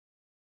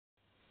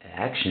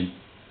Action.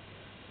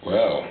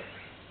 Well,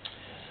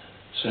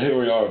 so here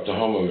we are at the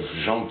home of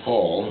John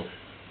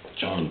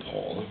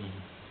Paul,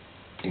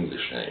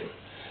 English name,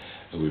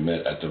 who we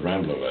met at the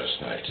Rambler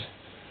last night.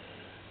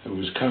 Who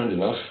was kind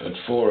enough, at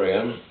 4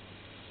 a.m.,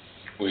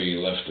 we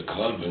left the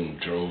club and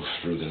drove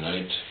through the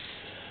night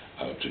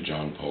out to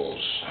John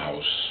Paul's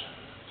house,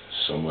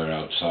 somewhere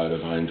outside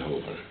of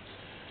Eindhoven.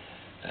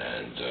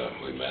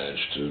 And we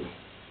managed to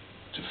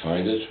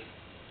find it,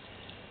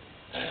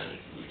 and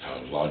we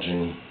found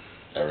lodging,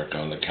 Eric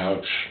on the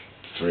couch,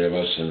 3 of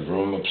us in the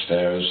room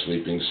upstairs,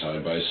 sleeping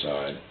side by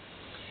side.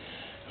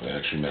 We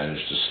actually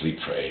managed to sleep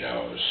for 8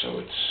 hours, so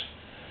it's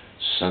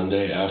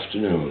Sunday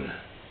afternoon.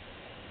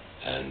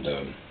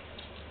 And,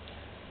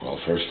 well,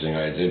 first thing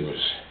I did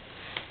was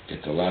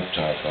get the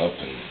laptop up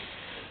and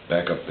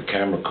back up the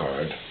camera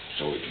card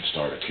so we could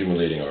start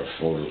accumulating our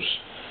photos,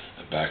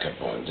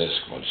 backup on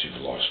disk. Once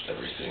you've lost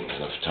everything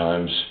enough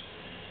times,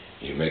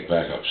 you make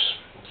backups.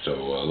 So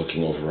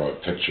looking over our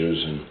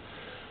pictures and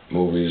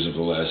movies of the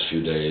last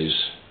few days,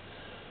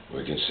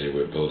 we can see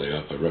we're building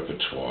up a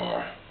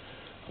repertoire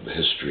of the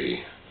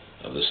history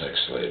of the Sex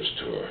Slaves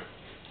tour.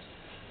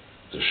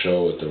 The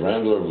show at the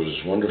Rambler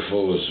was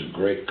wonderful. It was a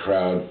great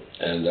crowd,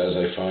 and as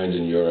I find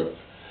in Europe,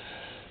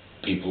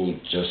 people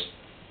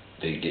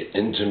they get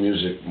into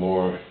music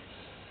more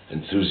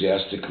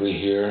enthusiastically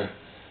here,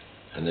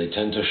 and they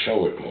tend to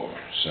show it more.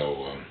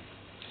 So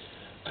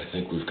I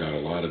think we've got a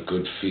lot of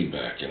good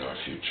feedback in our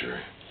future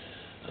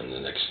in the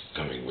next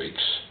coming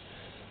weeks,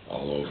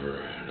 all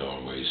over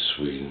Norway,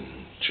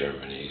 Sweden,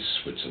 Germany,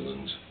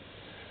 Switzerland.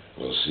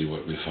 We'll see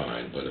what we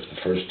find, but if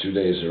the first 2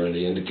 days are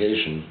any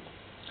indication,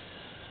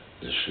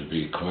 this should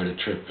be quite a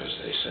trip, as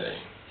they say.